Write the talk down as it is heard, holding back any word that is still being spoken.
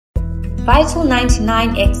Vital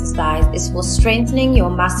 99 exercise is for strengthening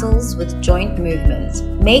your muscles with joint movement,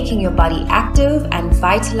 making your body active and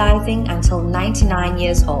vitalizing until 99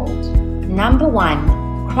 years old. Number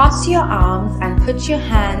 1. Cross your arms and put your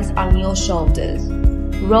hands on your shoulders.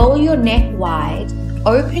 Roll your neck wide,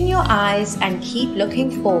 open your eyes and keep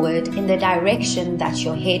looking forward in the direction that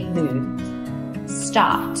your head moves.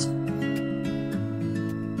 Start.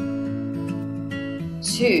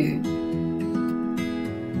 2.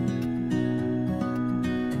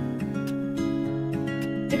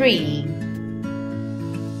 3.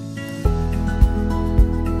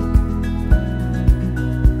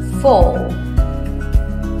 4.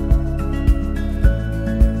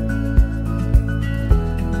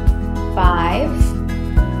 5. 6.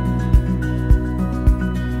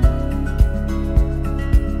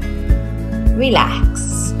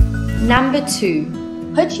 Relax. Number 2.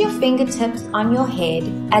 Put your fingertips on your head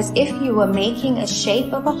as if you were making a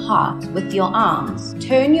shape of a heart with your arms.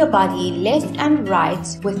 Turn your body left and right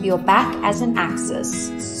with your back as an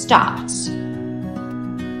axis. Start.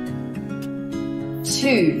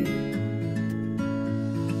 2.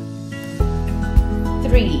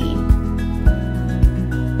 3.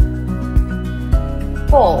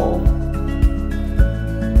 4.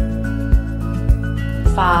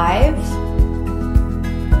 5.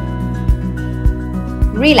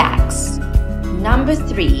 Relax. Number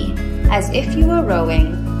 3. As if you were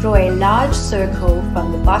rowing, draw a large circle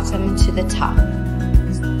from the bottom to the top.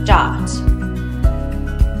 Start.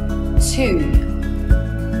 2.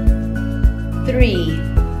 3.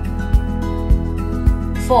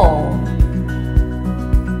 4.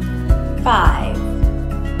 5.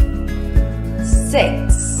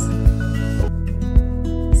 6.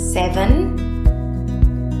 7.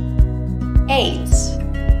 8.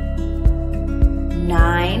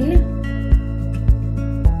 9,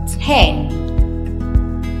 10.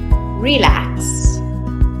 Relax.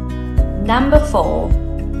 Number 4.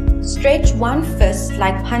 Stretch one fist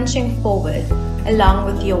like punching forward along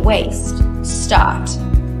with your waist. Start.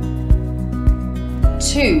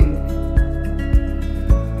 2.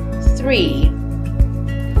 3.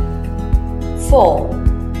 4.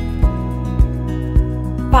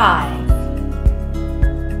 5.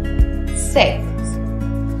 6.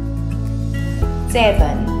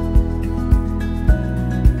 7.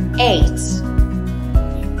 8.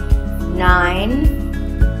 9.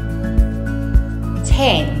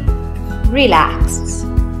 10. Relax.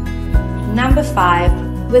 Number 5.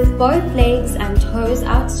 With both legs and toes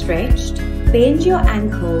outstretched, bend your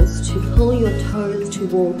ankles to pull your toes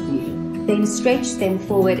towards you. Then stretch them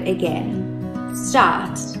forward again.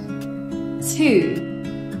 Start. 2.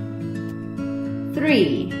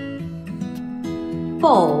 3.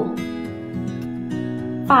 4.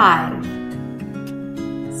 5.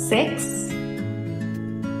 6.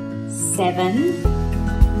 7.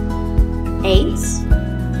 8.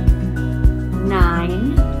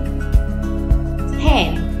 9.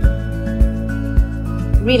 10.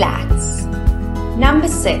 Relax. Number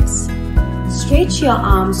 6. Stretch your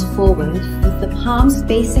arms forward with the palms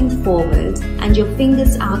facing forward and your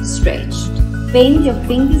fingers outstretched. Bend your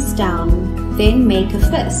fingers down, then make a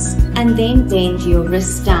fist, and then bend your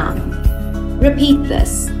wrist down. Repeat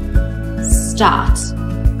this. Start.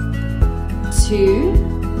 2,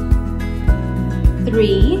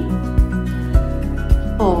 3,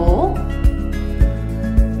 4,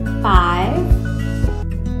 5,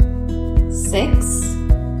 6,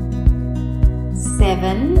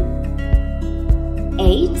 7,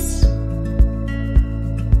 8,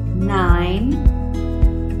 9,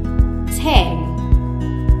 10.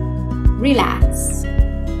 Relax.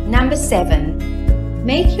 Number 7.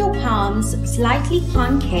 Make your palms slightly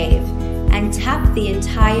concave and tap the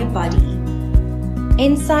entire body.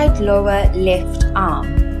 Inside lower left arm.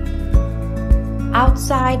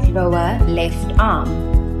 Outside lower left arm.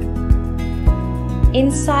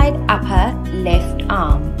 Inside upper left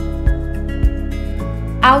arm.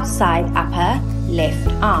 Outside upper left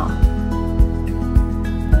arm.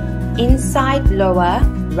 Inside lower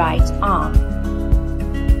right arm.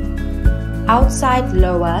 Outside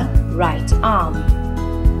lower right arm.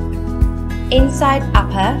 Inside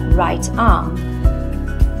upper right arm.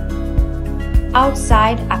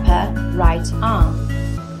 Outside upper right arm.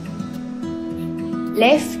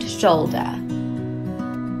 Left shoulder.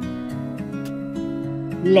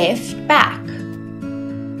 Left back.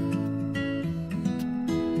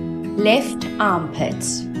 Left armpit.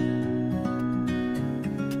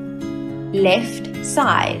 Left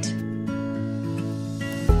side.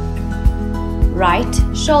 Right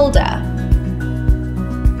shoulder.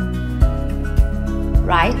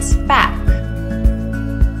 Right back.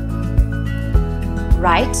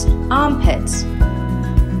 right armpit,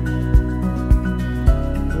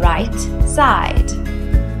 right side,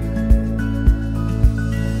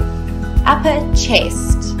 upper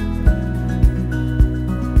chest,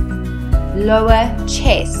 lower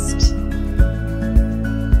chest,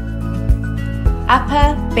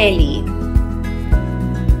 upper belly,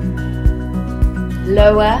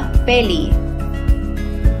 lower belly,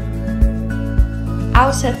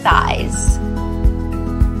 outer thighs,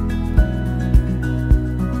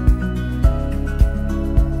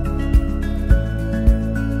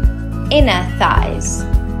 inner thighs,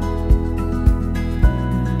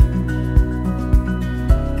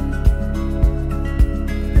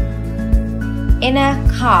 inner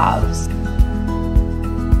calves,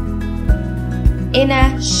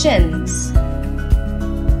 inner shins,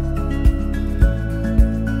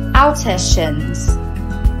 outer shins,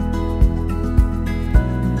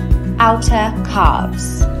 outer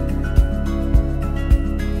calves.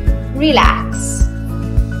 Relax.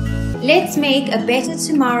 Let's make a better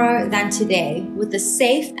tomorrow than today with a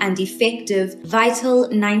safe and effective Vital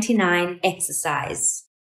 99 exercise.